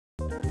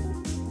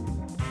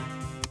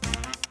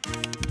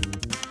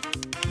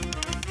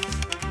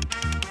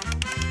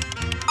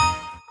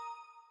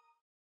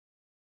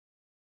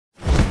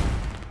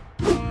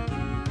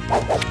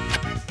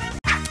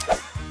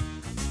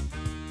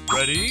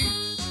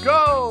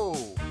Go!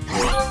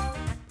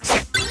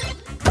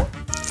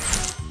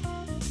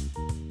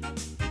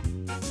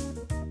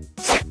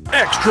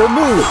 Extra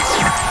move!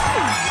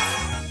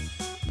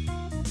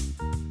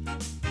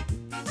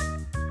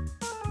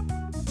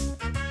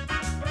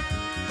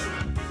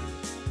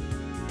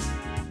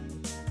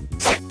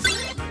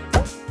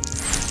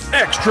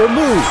 Extra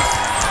move!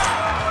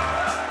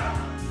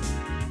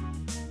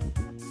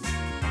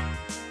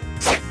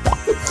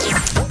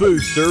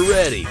 Booster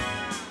ready!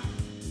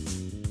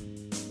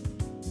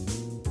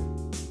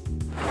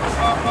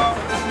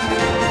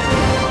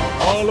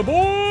 All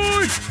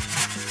aboard!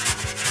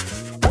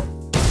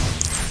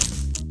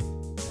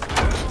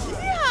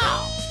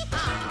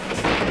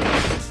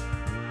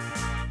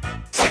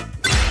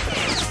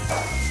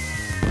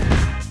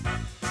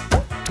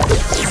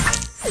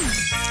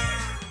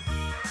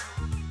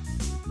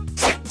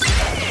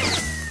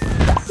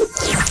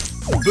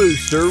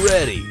 Booster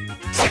ready!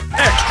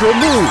 Extra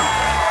move!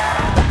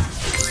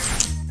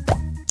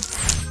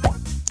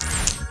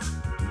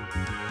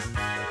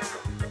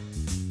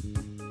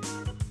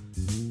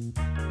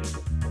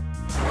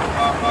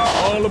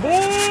 All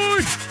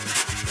aboard!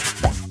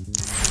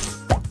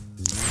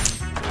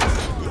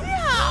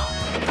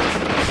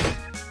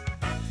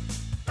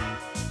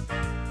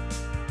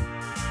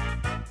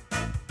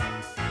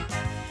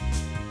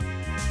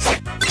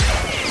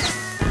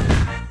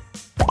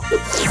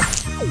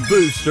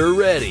 Booster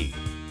ready!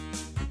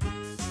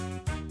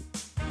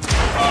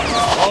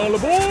 All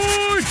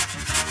aboard!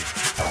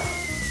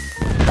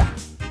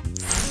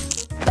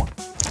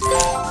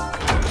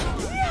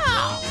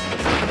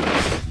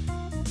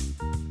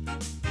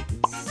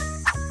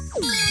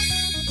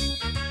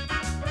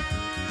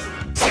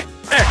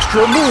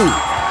 Extra move!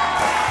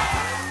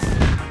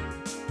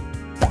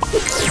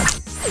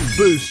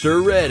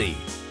 Booster ready!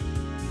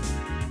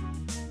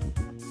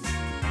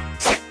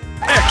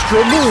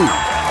 Extra move!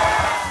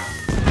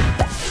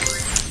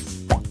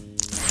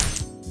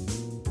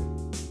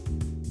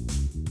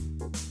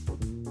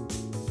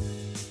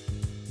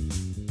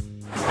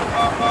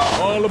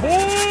 All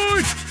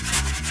aboard!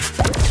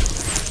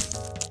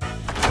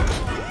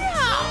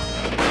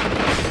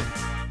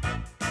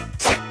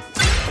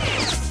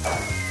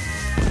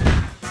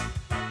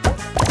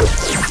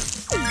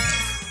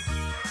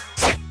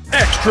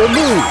 Extra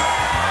move!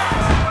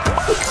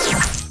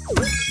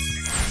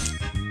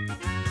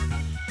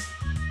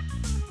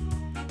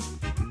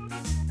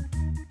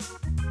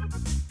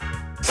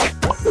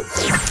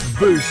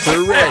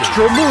 Booster ready!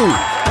 Extra move!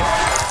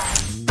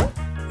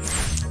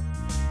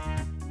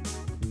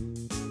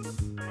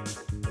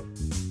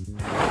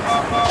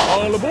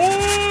 All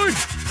aboard!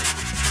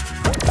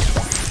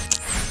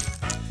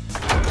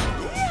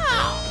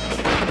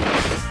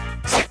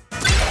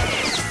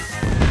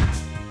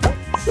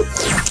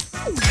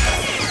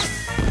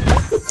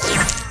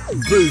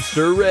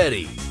 Booster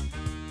ready!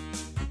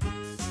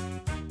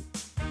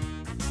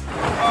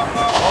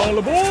 All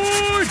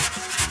aboard!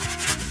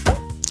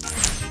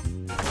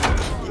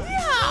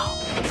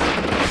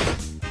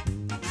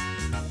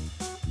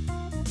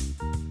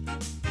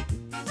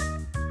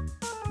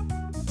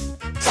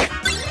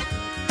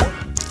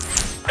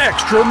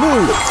 Extra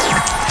move!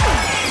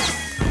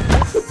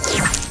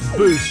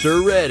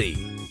 Booster ready!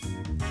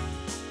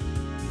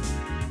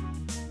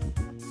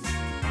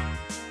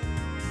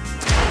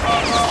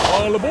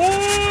 All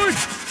aboard!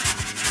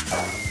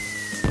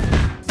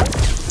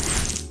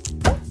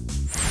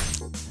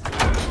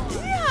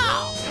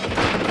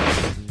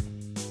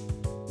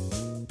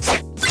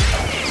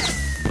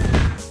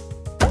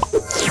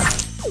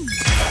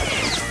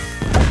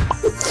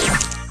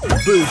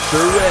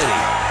 Booster ready!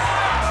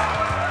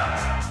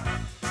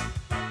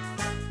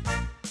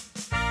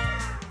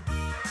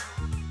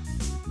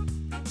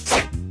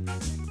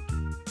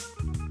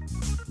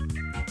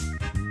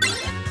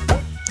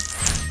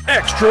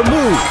 Extra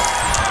move!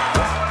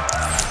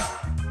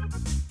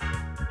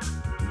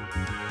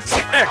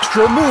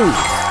 Extra move!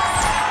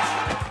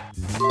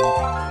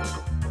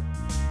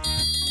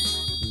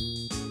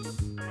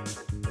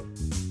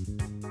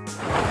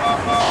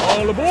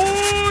 All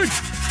aboard!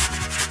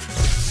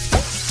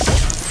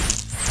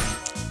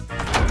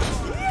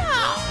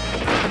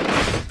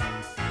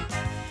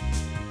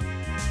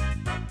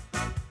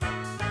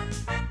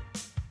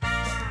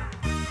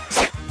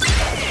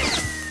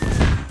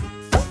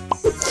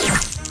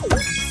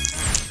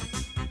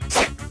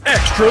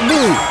 Extra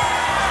move!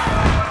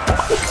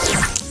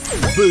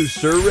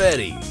 Booster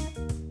ready!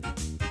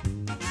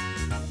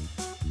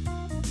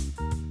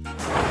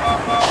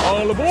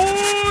 All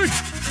aboard!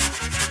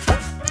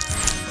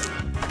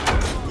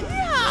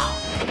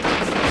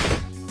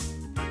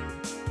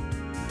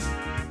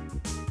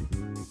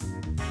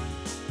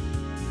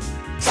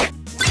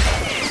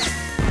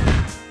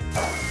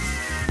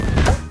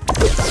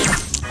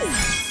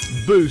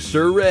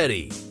 Booster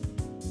ready!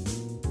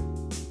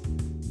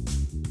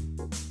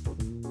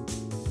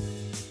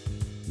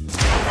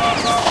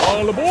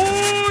 All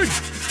aboard!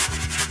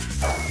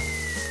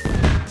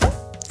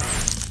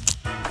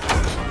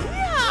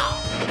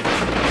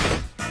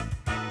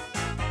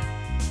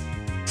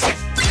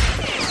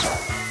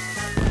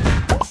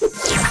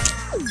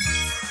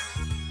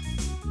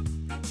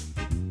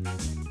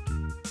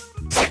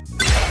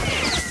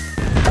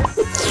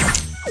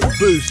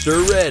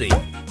 Booster ready.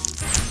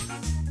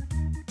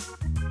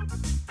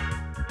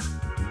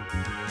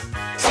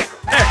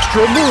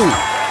 Extra move.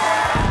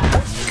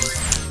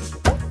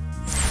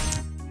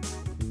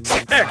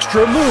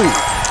 Extra move.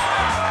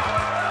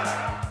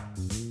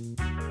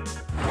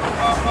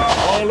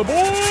 All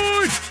aboard!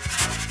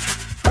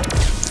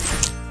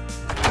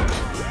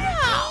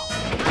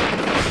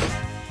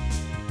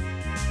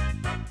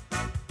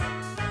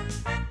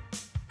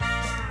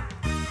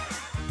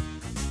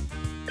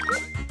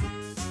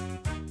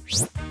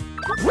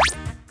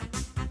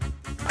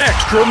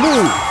 Extra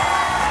move.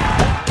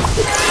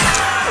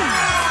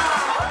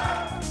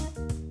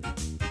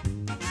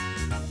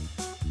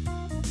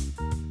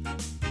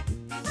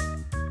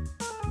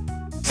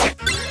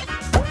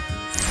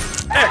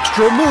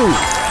 Extra move.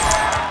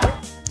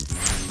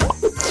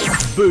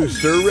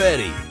 Booster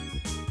ready.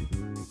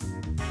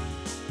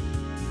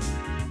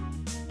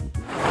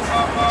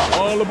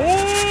 All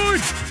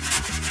aboard!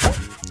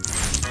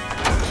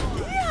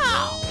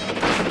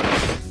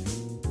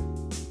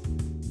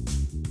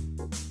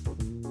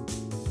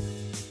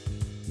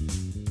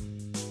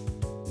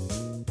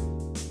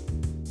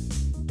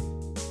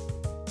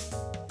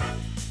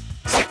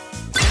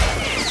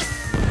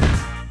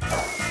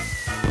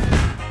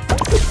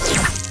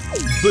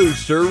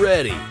 Booster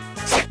ready.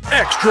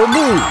 Extra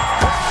move.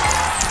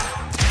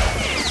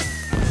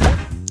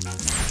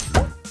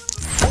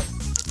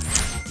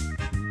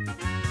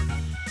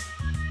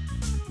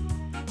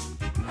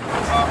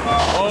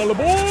 All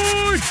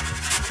aboard!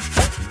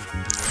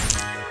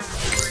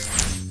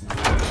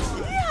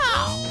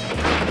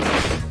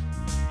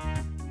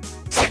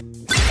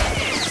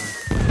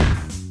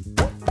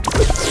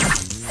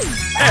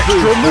 Extra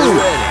Booster move.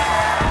 ready.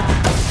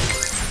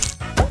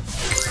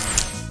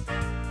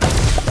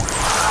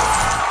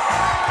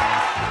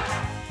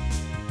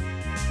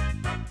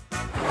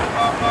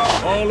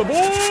 All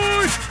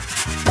aboard!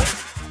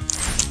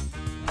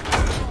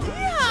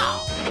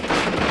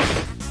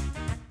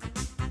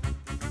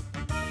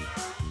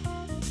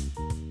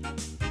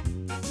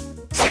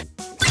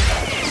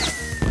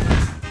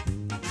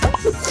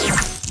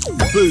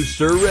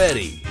 Booster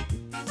ready.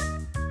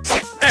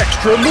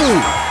 Extra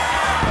move.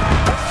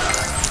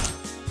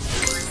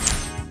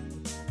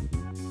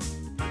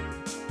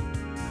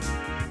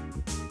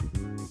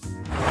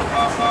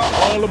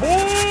 All aboard!